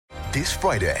This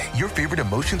Friday, your favorite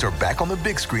emotions are back on the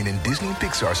big screen in Disney and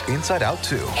Pixar's Inside Out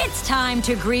 2. It's time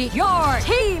to greet your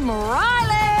Team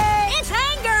Riley! It's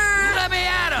anger! Let me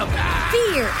at him!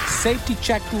 Fear! Safety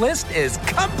checklist is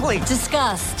complete!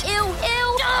 Disgust! Ew,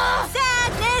 ew!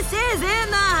 Sadness is in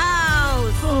the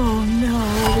house! Oh, no.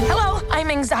 Hello, I'm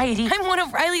anxiety. I'm one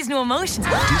of Riley's new emotions.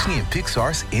 Disney and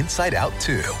Pixar's Inside Out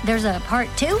 2. There's a part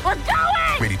 2? We're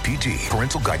going! Rated PG.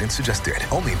 Parental guidance suggested.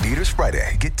 Only in theaters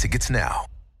Friday. Get tickets now.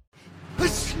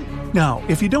 Now,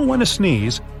 if you don't want to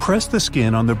sneeze, press the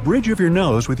skin on the bridge of your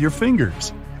nose with your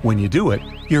fingers. When you do it,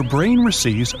 your brain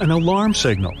receives an alarm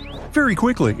signal. Very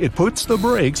quickly, it puts the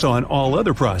brakes on all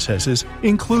other processes,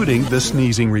 including the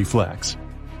sneezing reflex.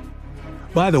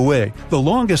 By the way, the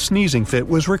longest sneezing fit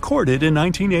was recorded in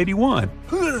 1981.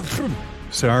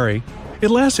 Sorry.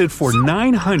 It lasted for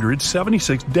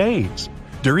 976 days.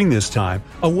 During this time,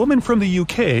 a woman from the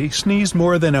UK sneezed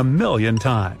more than 1 million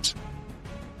times.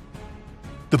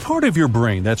 The part of your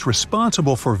brain that's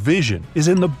responsible for vision is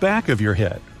in the back of your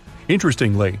head.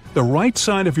 Interestingly, the right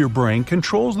side of your brain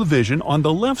controls the vision on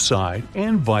the left side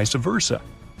and vice versa.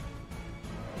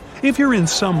 If you're in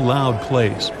some loud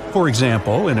place, for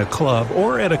example in a club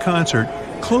or at a concert,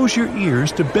 close your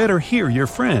ears to better hear your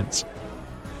friends.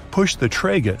 Push the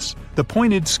tragus, the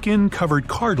pointed skin-covered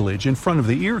cartilage in front of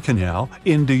the ear canal,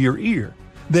 into your ear.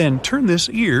 Then turn this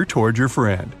ear toward your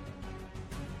friend.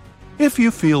 If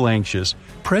you feel anxious,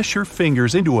 press your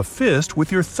fingers into a fist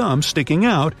with your thumb sticking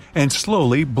out and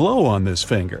slowly blow on this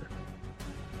finger.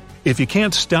 If you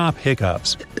can't stop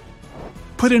hiccups,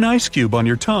 put an ice cube on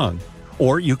your tongue,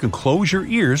 or you can close your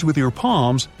ears with your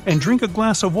palms and drink a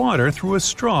glass of water through a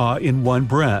straw in one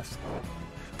breath.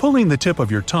 Pulling the tip of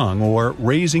your tongue or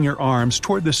raising your arms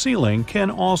toward the ceiling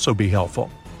can also be helpful.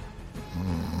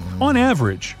 On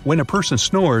average, when a person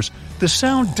snores, the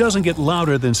sound doesn't get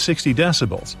louder than 60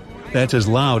 decibels. That's as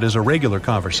loud as a regular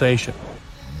conversation.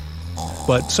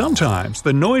 But sometimes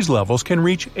the noise levels can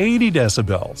reach 80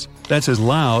 decibels. That's as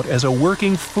loud as a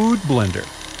working food blender.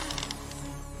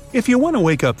 If you want to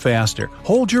wake up faster,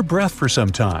 hold your breath for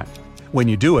some time. When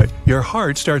you do it, your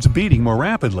heart starts beating more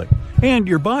rapidly, and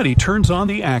your body turns on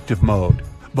the active mode.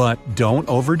 But don't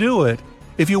overdo it.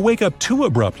 If you wake up too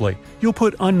abruptly, you'll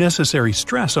put unnecessary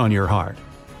stress on your heart.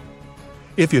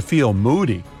 If you feel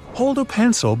moody, hold a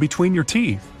pencil between your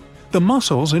teeth. The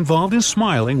muscles involved in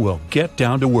smiling will get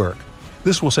down to work.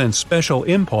 This will send special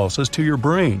impulses to your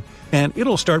brain, and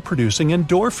it'll start producing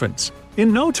endorphins.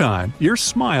 In no time, your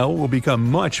smile will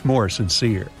become much more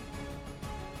sincere.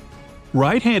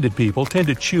 Right-handed people tend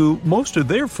to chew most of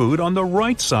their food on the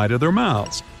right side of their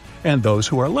mouths, and those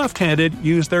who are left-handed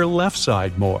use their left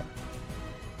side more.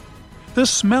 The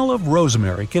smell of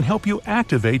rosemary can help you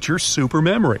activate your super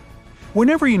memory.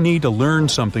 Whenever you need to learn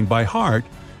something by heart,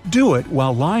 do it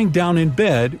while lying down in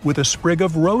bed with a sprig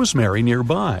of rosemary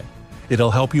nearby.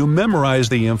 It'll help you memorize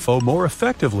the info more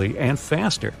effectively and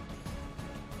faster.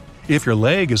 If your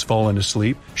leg has fallen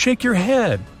asleep, shake your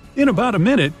head. In about a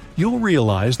minute, you'll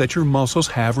realize that your muscles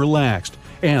have relaxed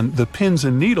and the pins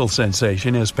and needles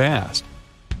sensation has passed.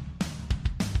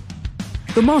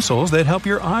 The muscles that help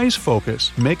your eyes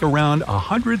focus make around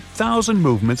 100,000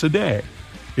 movements a day.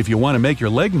 If you want to make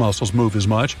your leg muscles move as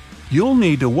much, you'll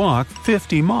need to walk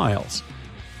 50 miles.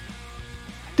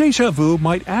 Déjà vu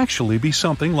might actually be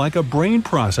something like a brain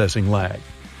processing lag.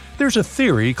 There's a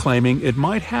theory claiming it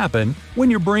might happen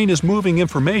when your brain is moving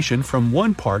information from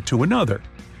one part to another.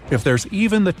 If there's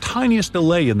even the tiniest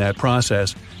delay in that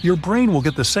process, your brain will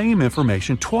get the same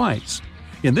information twice.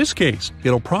 In this case,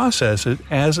 it'll process it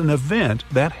as an event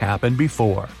that happened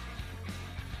before.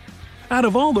 Out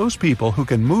of all those people who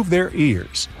can move their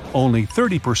ears, only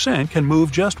 30% can move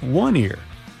just one ear.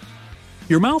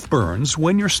 Your mouth burns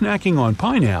when you're snacking on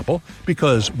pineapple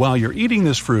because while you're eating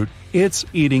this fruit, it's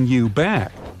eating you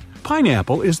back.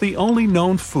 Pineapple is the only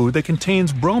known food that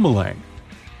contains bromelain.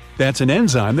 That's an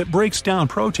enzyme that breaks down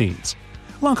proteins.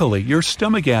 Luckily, your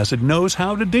stomach acid knows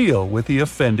how to deal with the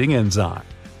offending enzyme.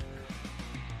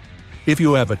 If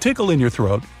you have a tickle in your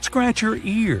throat, scratch your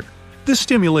ear. This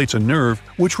stimulates a nerve,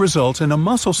 which results in a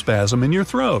muscle spasm in your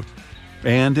throat.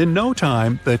 And in no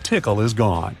time, the tickle is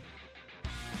gone.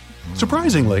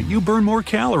 Surprisingly, you burn more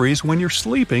calories when you're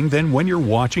sleeping than when you're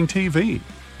watching TV.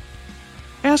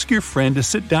 Ask your friend to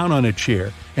sit down on a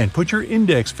chair and put your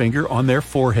index finger on their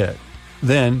forehead.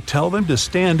 Then tell them to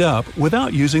stand up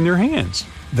without using their hands.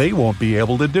 They won't be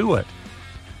able to do it.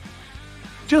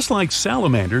 Just like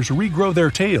salamanders regrow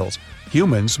their tails,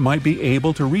 humans might be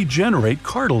able to regenerate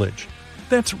cartilage.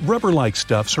 That's rubber-like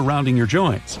stuff surrounding your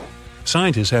joints.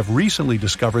 Scientists have recently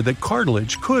discovered that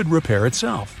cartilage could repair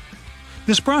itself.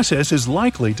 This process is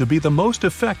likely to be the most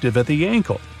effective at the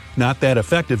ankle, not that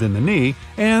effective in the knee,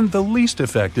 and the least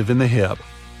effective in the hip.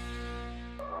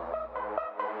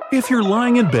 If you're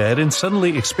lying in bed and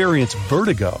suddenly experience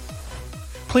vertigo,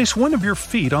 place one of your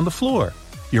feet on the floor.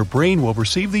 Your brain will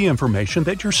receive the information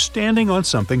that you're standing on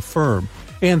something firm,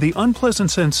 and the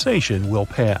unpleasant sensation will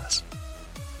pass.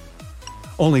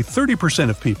 Only 30%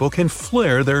 of people can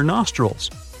flare their nostrils.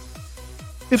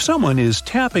 If someone is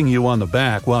tapping you on the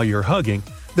back while you're hugging,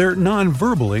 they're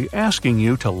non-verbally asking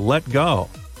you to let go.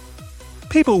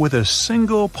 People with a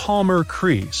single palmar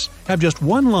crease have just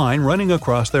one line running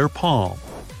across their palm.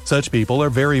 Such people are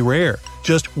very rare,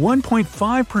 just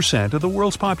 1.5% of the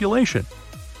world's population.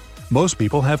 Most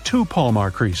people have two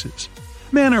palmar creases.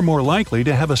 Men are more likely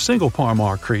to have a single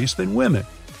palmar crease than women.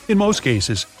 In most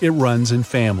cases, it runs in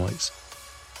families.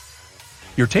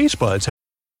 Your taste buds.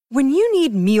 When you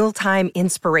need mealtime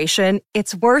inspiration,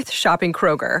 it's worth shopping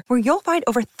Kroger, where you'll find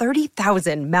over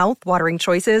 30,000 mouth-watering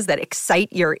choices that excite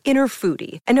your inner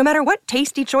foodie. And no matter what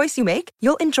tasty choice you make,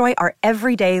 you'll enjoy our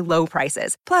everyday low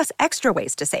prices, plus extra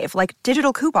ways to save, like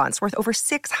digital coupons worth over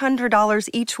 $600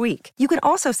 each week. You can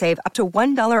also save up to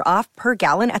 $1 off per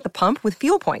gallon at the pump with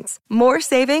fuel points. More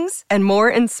savings and more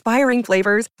inspiring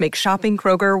flavors make shopping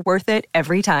Kroger worth it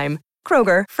every time.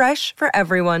 Kroger, fresh for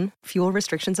everyone. Fuel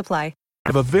restrictions apply.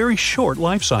 Have a very short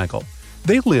life cycle.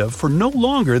 They live for no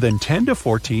longer than 10 to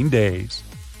 14 days.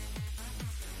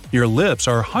 Your lips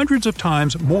are hundreds of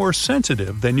times more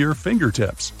sensitive than your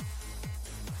fingertips.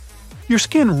 Your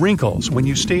skin wrinkles when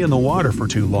you stay in the water for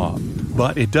too long,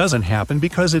 but it doesn't happen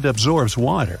because it absorbs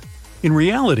water. In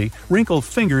reality, wrinkled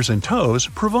fingers and toes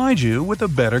provide you with a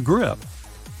better grip.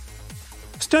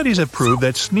 Studies have proved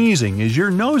that sneezing is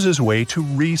your nose's way to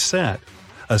reset.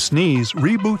 A sneeze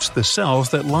reboots the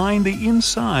cells that line the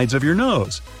insides of your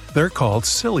nose. They're called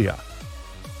cilia.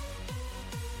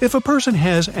 If a person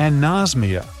has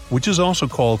anosmia, which is also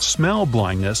called smell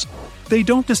blindness, they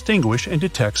don't distinguish and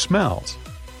detect smells.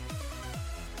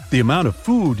 The amount of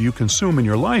food you consume in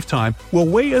your lifetime will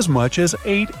weigh as much as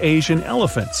 8 Asian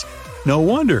elephants. No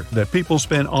wonder that people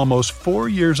spend almost 4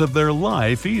 years of their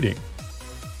life eating.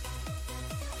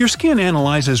 Your skin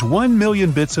analyzes 1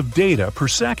 million bits of data per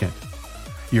second.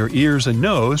 Your ears and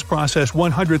nose process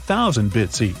 100,000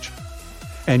 bits each.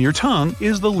 And your tongue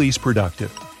is the least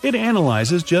productive. It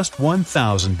analyzes just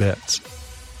 1,000 bits.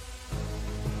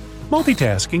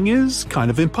 Multitasking is kind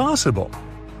of impossible.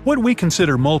 What we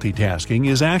consider multitasking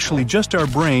is actually just our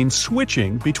brain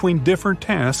switching between different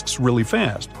tasks really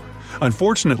fast.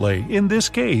 Unfortunately, in this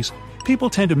case, people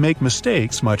tend to make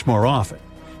mistakes much more often.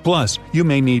 Plus, you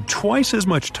may need twice as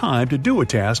much time to do a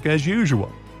task as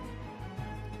usual.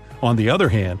 On the other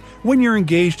hand, when you're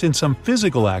engaged in some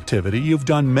physical activity you've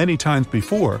done many times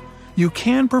before, you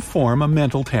can perform a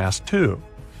mental task too.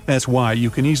 That's why you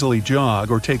can easily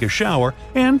jog or take a shower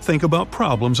and think about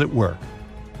problems at work.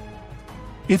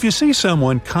 If you see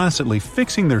someone constantly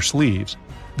fixing their sleeves,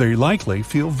 they likely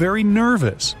feel very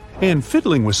nervous, and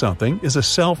fiddling with something is a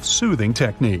self-soothing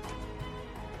technique.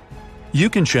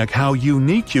 You can check how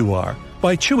unique you are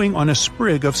by chewing on a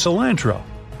sprig of cilantro.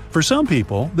 For some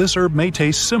people, this herb may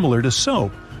taste similar to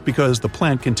soap because the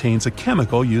plant contains a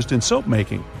chemical used in soap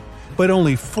making. But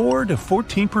only 4 to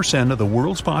 14% of the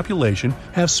world's population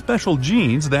have special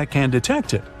genes that can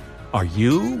detect it. Are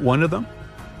you one of them?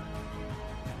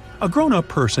 A grown-up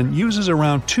person uses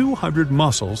around 200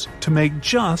 muscles to make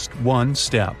just one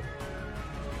step.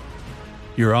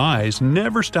 Your eyes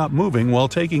never stop moving while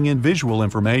taking in visual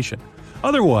information.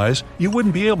 Otherwise, you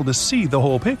wouldn't be able to see the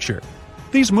whole picture.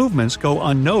 These movements go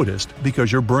unnoticed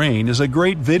because your brain is a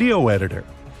great video editor.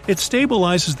 It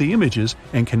stabilizes the images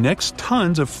and connects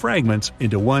tons of fragments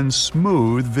into one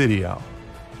smooth video.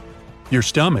 Your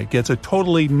stomach gets a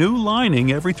totally new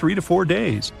lining every 3 to 4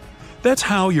 days. That's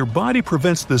how your body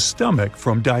prevents the stomach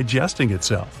from digesting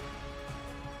itself.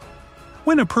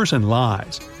 When a person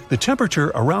lies, the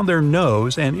temperature around their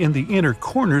nose and in the inner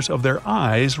corners of their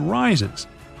eyes rises.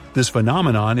 This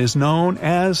phenomenon is known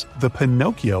as the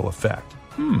Pinocchio effect.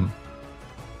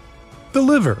 The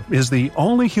liver is the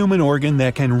only human organ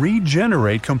that can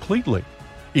regenerate completely.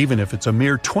 Even if it's a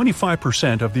mere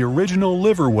 25% of the original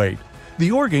liver weight,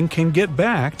 the organ can get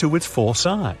back to its full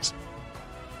size.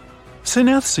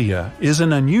 Synesthesia is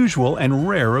an unusual and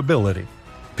rare ability.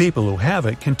 People who have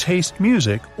it can taste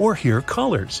music or hear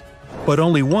colors, but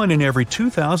only 1 in every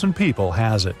 2,000 people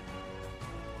has it.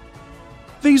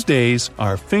 These days,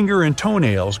 our finger and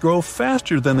toenails grow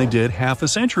faster than they did half a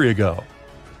century ago.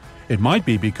 It might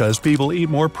be because people eat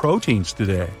more proteins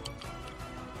today.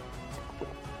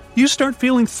 You start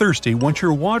feeling thirsty once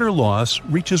your water loss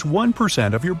reaches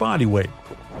 1% of your body weight.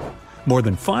 More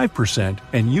than 5%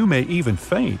 and you may even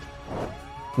faint.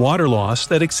 Water loss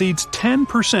that exceeds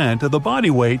 10% of the body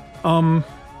weight,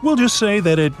 we'll just say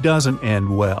that it doesn't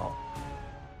end well.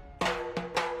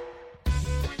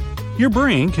 Your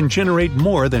brain can generate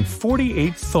more than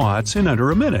 48 thoughts in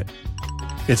under a minute.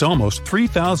 It's almost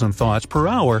 3,000 thoughts per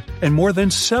hour and more than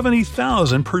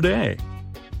 70,000 per day.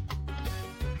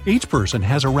 Each person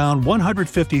has around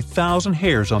 150,000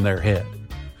 hairs on their head.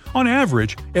 On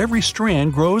average, every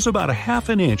strand grows about a half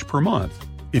an inch per month.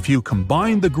 If you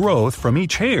combine the growth from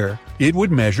each hair, it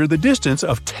would measure the distance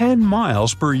of 10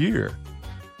 miles per year.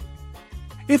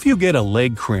 If you get a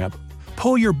leg cramp,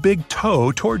 pull your big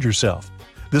toe toward yourself.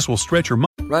 This will stretch your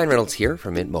muscles. Ryan Reynolds here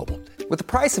from Mint Mobile. With the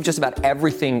price of just about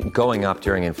everything going up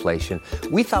during inflation,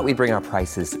 we thought we'd bring our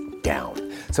prices down.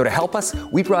 So to help us,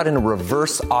 we brought in a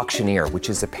reverse auctioneer, which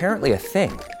is apparently a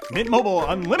thing. Mint Mobile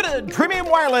Unlimited Premium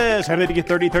Wireless. How to get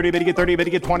 30, 30, bit to get 30, bit to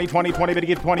get 20, 20, 20, bit to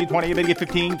get 20, 20, bit to get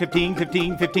 15, 15,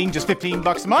 15, 15, just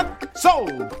 $15 a month?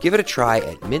 Sold! Give it a try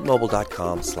at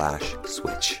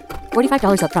mintmobile.com/switch.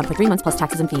 $45 up front for 3 months plus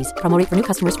taxes and fees. Promo rate for new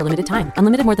customers for limited time.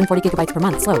 Unlimited more than 40 gigabytes per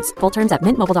month. Slows full terms at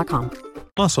mintmobile.com.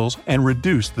 Muscles and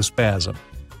reduce the spasm.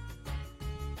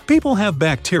 People have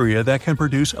bacteria that can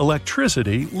produce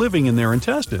electricity living in their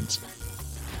intestines.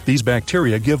 These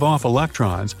bacteria give off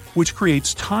electrons, which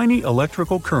creates tiny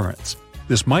electrical currents.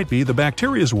 This might be the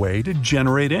bacteria's way to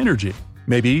generate energy.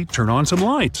 Maybe turn on some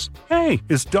lights. Hey,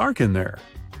 it's dark in there.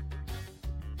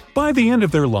 By the end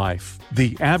of their life,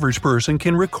 the average person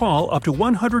can recall up to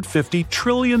 150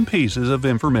 trillion pieces of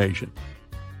information.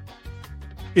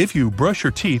 If you brush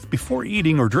your teeth before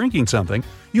eating or drinking something,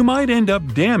 you might end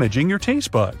up damaging your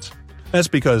taste buds. That's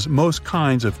because most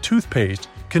kinds of toothpaste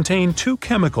contain two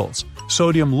chemicals,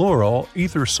 sodium lauryl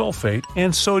ether sulfate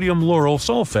and sodium lauryl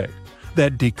sulfate,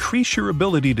 that decrease your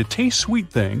ability to taste sweet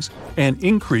things and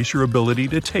increase your ability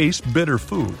to taste bitter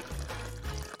food.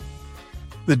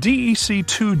 The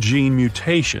DEC2 gene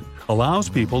mutation allows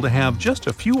people to have just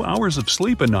a few hours of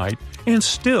sleep a night and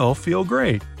still feel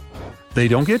great. They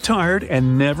don't get tired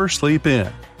and never sleep in.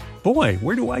 Boy,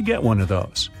 where do I get one of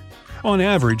those? On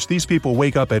average, these people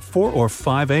wake up at 4 or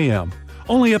 5 a.m.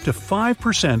 Only up to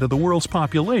 5% of the world's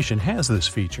population has this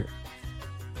feature.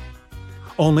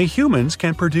 Only humans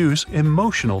can produce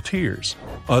emotional tears.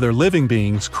 Other living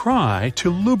beings cry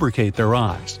to lubricate their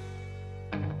eyes.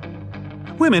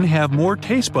 Women have more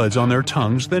taste buds on their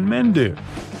tongues than men do.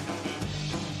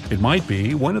 It might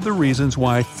be one of the reasons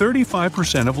why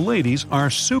 35% of ladies are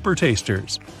super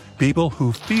tasters, people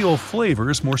who feel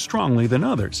flavors more strongly than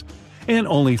others, and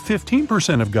only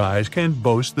 15% of guys can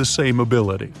boast the same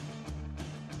ability.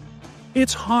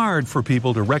 It's hard for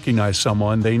people to recognize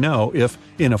someone they know if,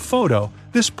 in a photo,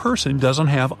 this person doesn't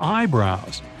have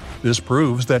eyebrows. This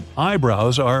proves that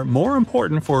eyebrows are more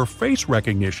important for face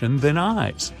recognition than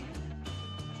eyes.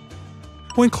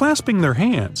 When clasping their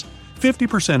hands,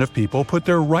 50% of people put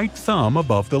their right thumb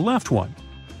above the left one.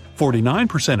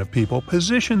 49% of people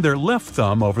position their left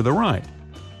thumb over the right.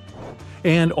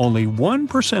 And only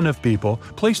 1% of people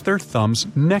place their thumbs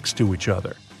next to each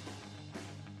other.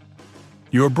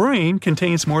 Your brain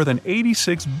contains more than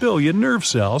 86 billion nerve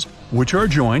cells, which are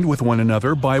joined with one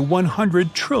another by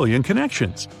 100 trillion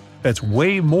connections. That's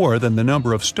way more than the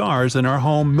number of stars in our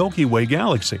home Milky Way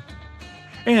galaxy.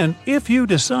 And if you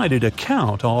decided to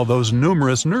count all those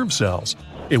numerous nerve cells,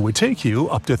 it would take you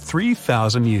up to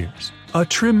 3,000 years. A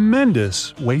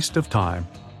tremendous waste of time.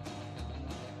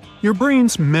 Your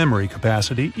brain's memory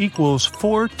capacity equals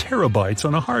 4 terabytes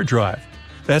on a hard drive.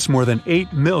 That's more than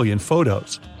 8 million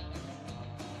photos.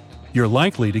 You're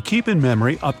likely to keep in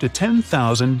memory up to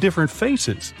 10,000 different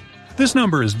faces. This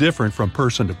number is different from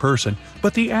person to person,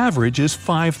 but the average is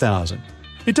 5,000.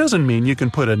 It doesn't mean you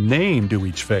can put a name to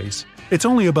each face. It's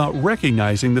only about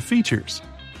recognizing the features.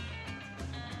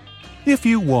 If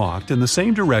you walked in the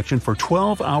same direction for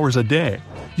 12 hours a day,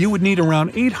 you would need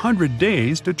around 800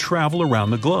 days to travel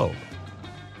around the globe.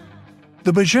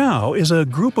 The Bajau is a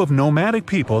group of nomadic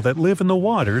people that live in the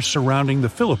waters surrounding the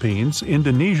Philippines,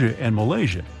 Indonesia, and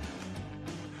Malaysia.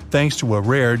 Thanks to a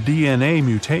rare DNA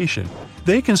mutation,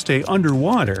 they can stay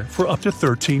underwater for up to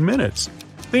 13 minutes.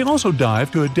 They also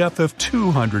dive to a depth of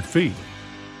 200 feet.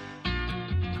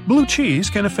 Blue cheese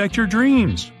can affect your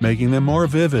dreams, making them more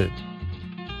vivid.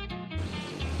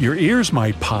 Your ears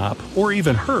might pop or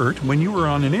even hurt when you are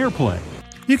on an airplane.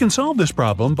 You can solve this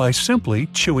problem by simply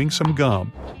chewing some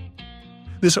gum.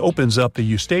 This opens up the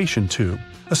eustachian tube,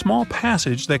 a small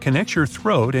passage that connects your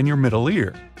throat and your middle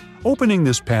ear. Opening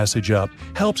this passage up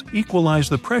helps equalize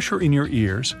the pressure in your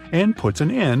ears and puts an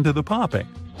end to the popping.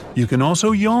 You can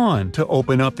also yawn to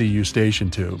open up the eustachian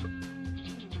tube.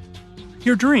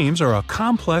 Your dreams are a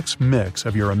complex mix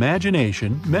of your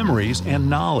imagination, memories, and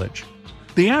knowledge.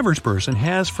 The average person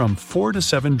has from 4 to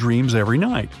 7 dreams every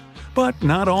night, but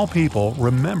not all people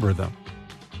remember them.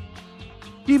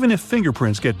 Even if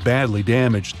fingerprints get badly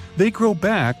damaged, they grow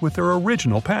back with their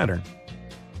original pattern.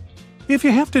 If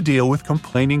you have to deal with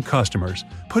complaining customers,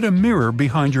 put a mirror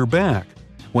behind your back.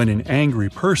 When an angry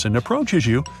person approaches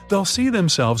you, they'll see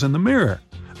themselves in the mirror.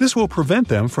 This will prevent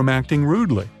them from acting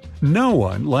rudely. No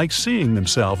one likes seeing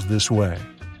themselves this way.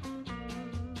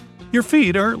 Your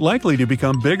feet are likely to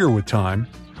become bigger with time.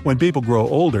 When people grow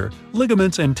older,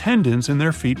 ligaments and tendons in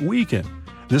their feet weaken.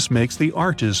 This makes the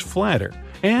arches flatter,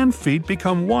 and feet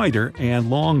become wider and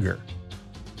longer.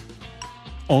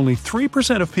 Only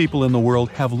 3% of people in the world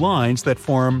have lines that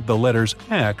form the letters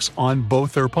X on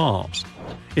both their palms.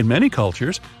 In many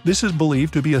cultures, this is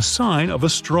believed to be a sign of a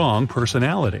strong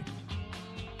personality.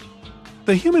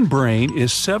 The human brain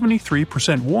is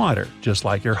 73% water, just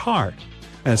like your heart.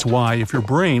 That's why if your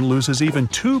brain loses even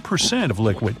 2% of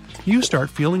liquid, you start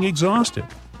feeling exhausted.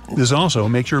 This also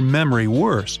makes your memory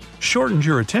worse, shortens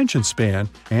your attention span,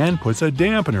 and puts a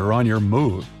dampener on your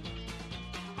mood.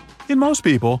 In most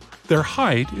people, their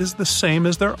height is the same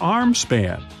as their arm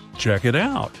span. Check it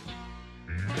out.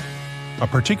 A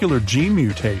particular gene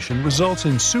mutation results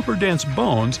in super dense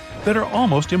bones that are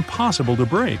almost impossible to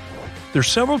break. They're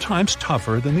several times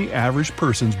tougher than the average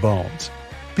person's bones.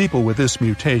 People with this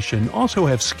mutation also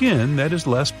have skin that is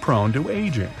less prone to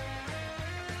aging.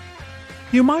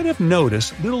 You might have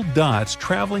noticed little dots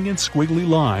traveling in squiggly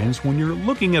lines when you're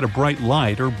looking at a bright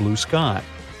light or blue sky.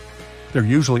 They're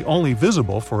usually only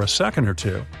visible for a second or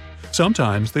two.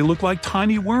 Sometimes they look like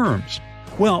tiny worms.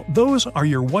 Well, those are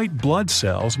your white blood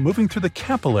cells moving through the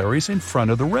capillaries in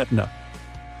front of the retina,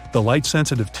 the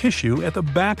light-sensitive tissue at the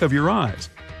back of your eyes.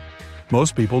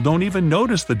 Most people don't even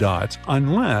notice the dots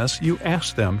unless you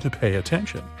ask them to pay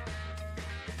attention.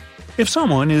 If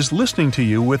someone is listening to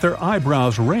you with their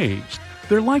eyebrows raised,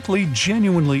 they're likely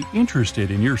genuinely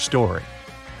interested in your story.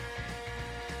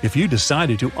 If you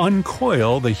decided to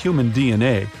uncoil the human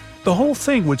DNA, the whole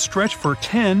thing would stretch for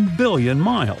 10 billion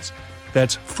miles.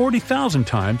 That's 40,000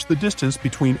 times the distance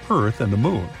between Earth and the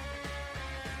Moon.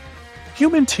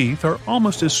 Human teeth are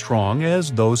almost as strong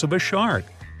as those of a shark.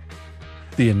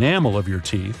 The enamel of your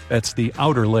teeth, that's the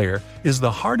outer layer, is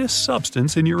the hardest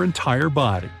substance in your entire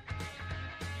body.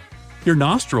 Your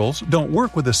nostrils don't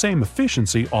work with the same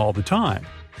efficiency all the time.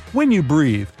 When you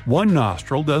breathe, one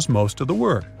nostril does most of the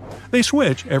work. They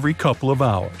switch every couple of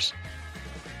hours.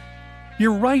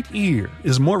 Your right ear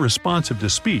is more responsive to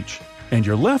speech, and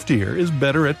your left ear is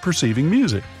better at perceiving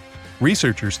music.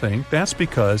 Researchers think that's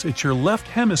because it's your left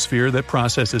hemisphere that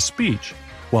processes speech,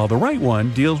 while the right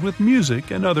one deals with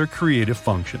music and other creative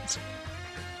functions.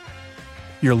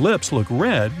 Your lips look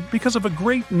red because of a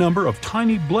great number of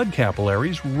tiny blood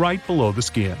capillaries right below the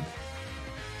skin.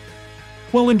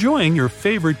 While enjoying your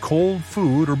favorite cold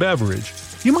food or beverage,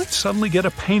 you might suddenly get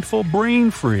a painful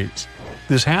brain freeze.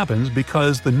 This happens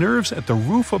because the nerves at the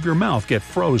roof of your mouth get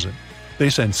frozen. They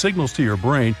send signals to your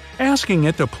brain asking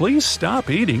it to please stop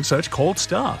eating such cold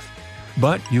stuff.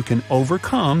 But you can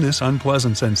overcome this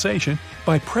unpleasant sensation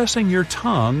by pressing your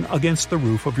tongue against the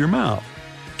roof of your mouth.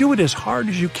 Do it as hard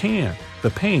as you can.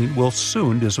 The pain will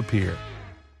soon disappear.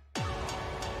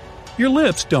 Your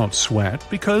lips don't sweat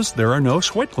because there are no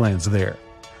sweat glands there.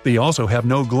 They also have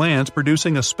no glands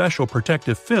producing a special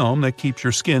protective film that keeps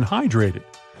your skin hydrated.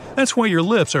 That's why your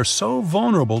lips are so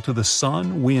vulnerable to the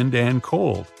sun, wind, and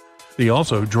cold. They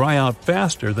also dry out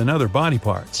faster than other body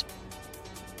parts.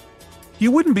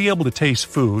 You wouldn't be able to taste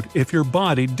food if your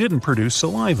body didn't produce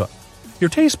saliva. Your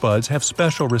taste buds have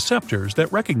special receptors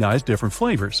that recognize different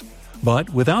flavors. But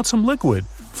without some liquid,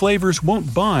 flavors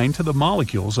won't bind to the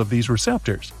molecules of these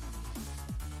receptors.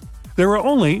 There are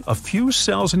only a few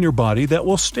cells in your body that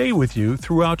will stay with you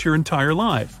throughout your entire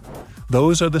life.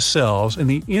 Those are the cells in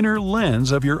the inner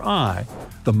lens of your eye,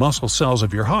 the muscle cells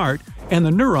of your heart, and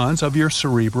the neurons of your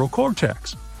cerebral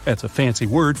cortex. That's a fancy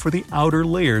word for the outer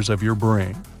layers of your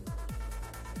brain.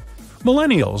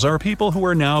 Millennials are people who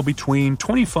are now between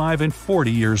 25 and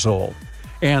 40 years old,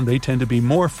 and they tend to be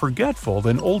more forgetful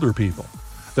than older people.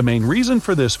 The main reason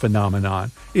for this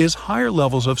phenomenon is higher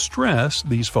levels of stress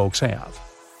these folks have.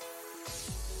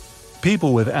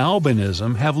 People with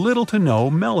albinism have little to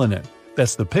no melanin.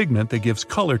 That's the pigment that gives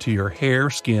color to your hair,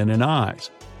 skin, and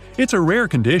eyes. It's a rare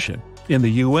condition. In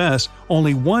the U.S.,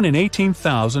 only 1 in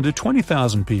 18,000 to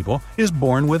 20,000 people is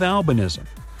born with albinism.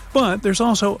 But there's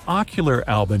also ocular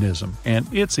albinism, and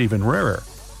it's even rarer.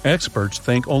 Experts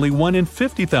think only 1 in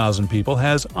 50,000 people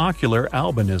has ocular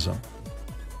albinism.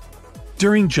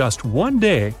 During just one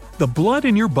day, the blood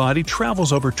in your body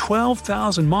travels over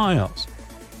 12,000 miles.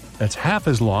 That's half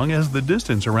as long as the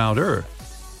distance around Earth.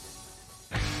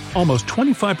 Almost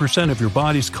 25% of your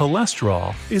body's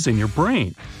cholesterol is in your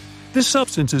brain. This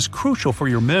substance is crucial for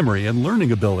your memory and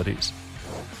learning abilities.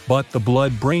 But the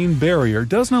blood-brain barrier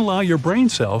doesn't allow your brain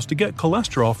cells to get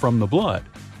cholesterol from the blood.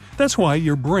 That's why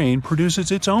your brain produces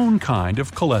its own kind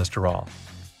of cholesterol.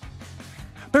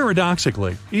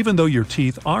 Paradoxically, even though your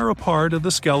teeth are a part of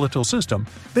the skeletal system,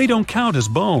 they don't count as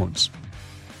bones.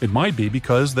 It might be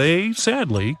because they,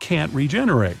 sadly, can't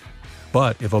regenerate.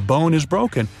 But if a bone is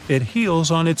broken, it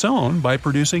heals on its own by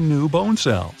producing new bone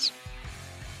cells.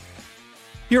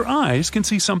 Your eyes can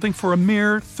see something for a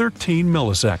mere 13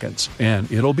 milliseconds, and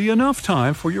it'll be enough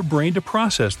time for your brain to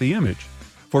process the image.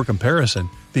 For comparison,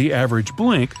 the average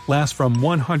blink lasts from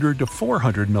 100 to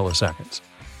 400 milliseconds.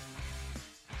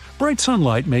 Bright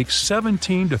sunlight makes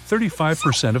 17 to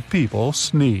 35% of people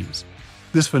sneeze.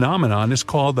 This phenomenon is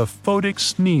called the photic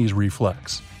sneeze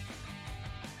reflex.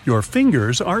 Your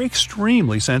fingers are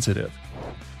extremely sensitive.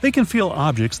 They can feel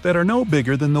objects that are no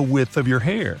bigger than the width of your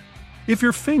hair. If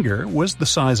your finger was the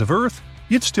size of Earth,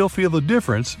 you'd still feel the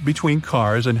difference between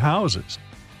cars and houses.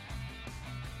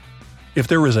 If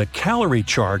there was a calorie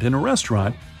chart in a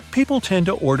restaurant, people tend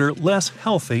to order less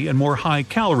healthy and more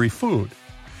high-calorie food.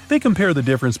 They compare the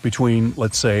difference between,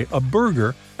 let's say, a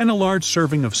burger and a large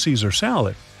serving of Caesar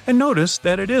salad, and notice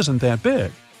that it isn't that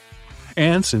big.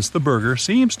 And since the burger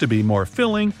seems to be more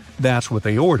filling, that's what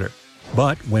they order.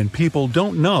 But when people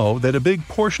don't know that a big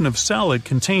portion of salad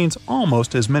contains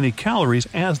almost as many calories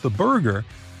as the burger,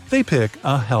 they pick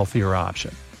a healthier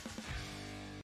option.